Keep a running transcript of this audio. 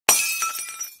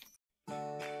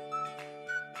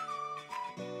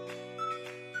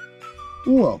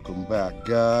Welcome back,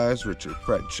 guys. Richard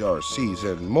French RCs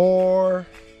and more.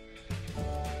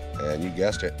 And you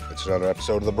guessed it, it's another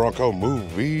episode of the Bronco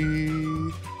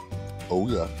movie. Oh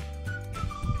yeah.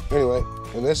 Anyway,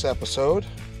 in this episode,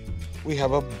 we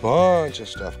have a bunch of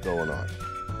stuff going on.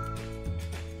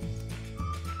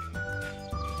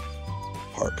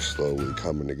 Park slowly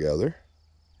coming together.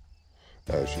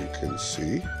 As you can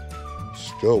see,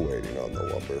 still waiting on the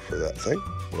lumber for that thing,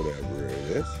 whatever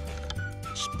it is.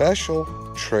 Special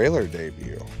trailer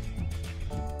debut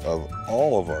of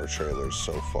all of our trailers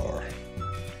so far.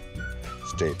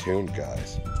 Stay tuned,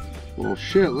 guys. Well,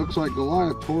 shit, looks like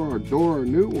Goliath tore our door a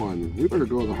new one. We better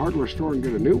go to the hardware store and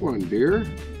get a new one, dear.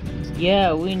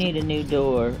 Yeah, we need a new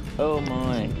door. Oh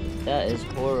my, that is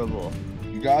horrible.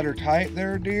 You got her tight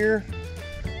there, dear?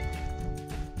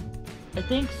 I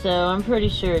think so. I'm pretty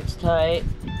sure it's tight.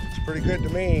 It's pretty good to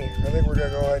me. I think we're gonna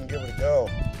go ahead and give it a go.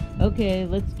 Okay,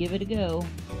 let's give it a go.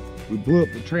 We blew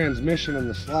up the transmission in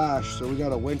the slash, so we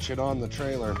gotta winch it on the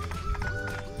trailer.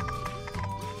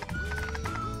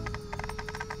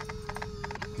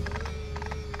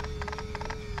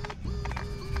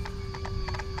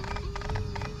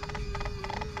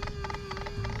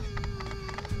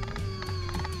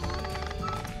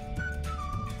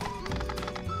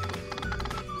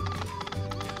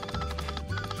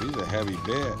 She's a heavy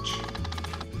bitch.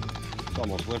 It's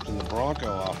almost lifting the Bronco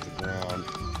off the ground.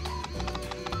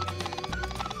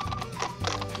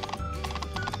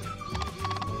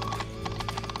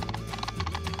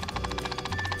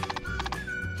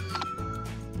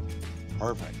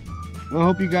 Perfect. Well, I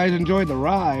hope you guys enjoyed the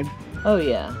ride. Oh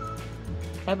yeah.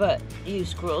 How about you,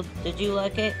 Squirrel? Did you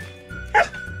like it?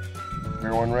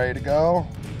 Everyone ready to go?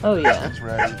 Oh yeah. It's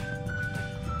ready.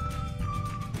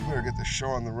 We better get this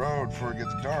show on the road before it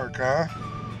gets dark, huh?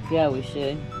 Yeah, we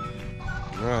should.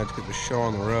 All right, let's get the show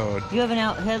on the road. You have an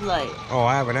out headlight. Oh,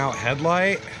 I have an out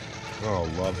headlight? Oh,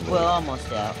 lovely. Well,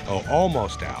 almost out. Oh,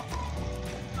 almost out.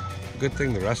 Good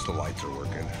thing the rest of the lights are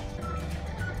working.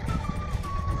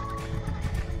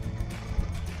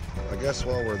 I guess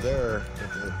while we're there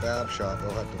at the fab shop,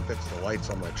 we'll have to fix the lights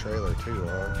on my trailer too,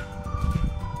 huh?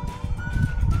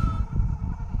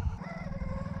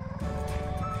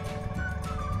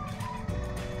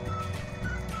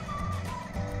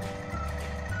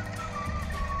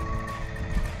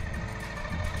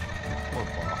 Poor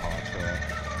Baja truck.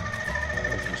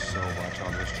 There's just so much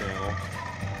on this channel.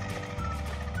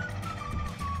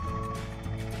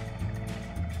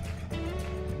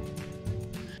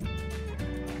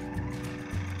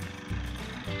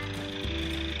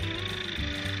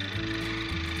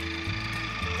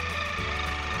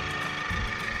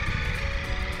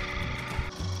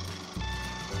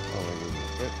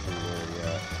 Fit through there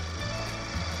yet.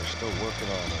 They're still working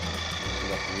on it. We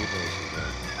got the wheels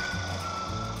again.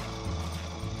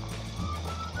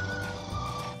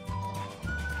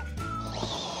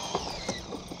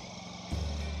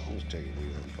 Just take it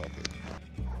easy and fuck it.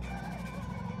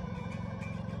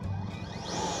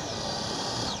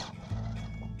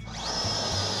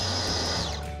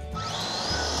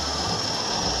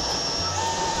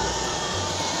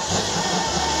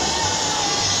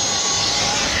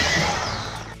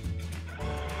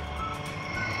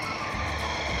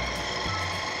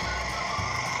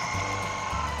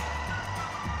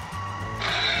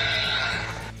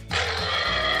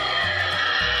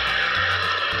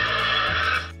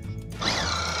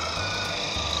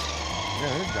 Yeah,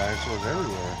 there's dinosaurs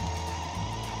everywhere.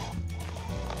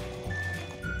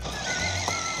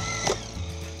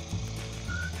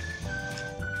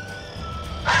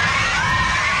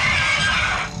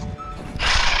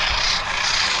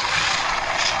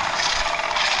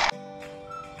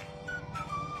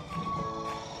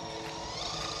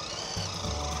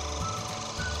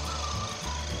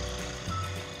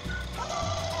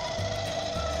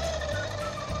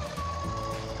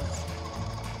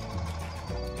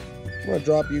 I'm gonna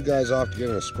drop you guys off to get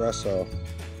an espresso.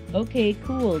 Okay,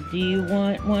 cool. Do you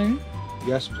want one?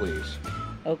 Yes, please.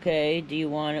 Okay, do you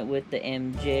want it with the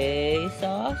MJ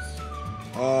sauce?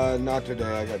 Not today.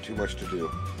 I got too much to do.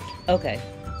 Okay.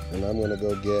 And I'm gonna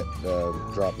go get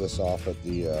drop this off at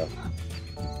the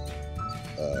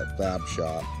fab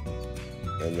shop,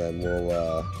 and then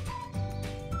we'll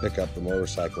pick up the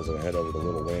motorcycles and head over to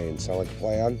Little Wayne. Sound like a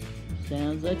plan?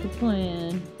 Sounds like a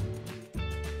plan.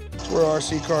 It's where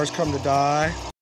RC cars come to die.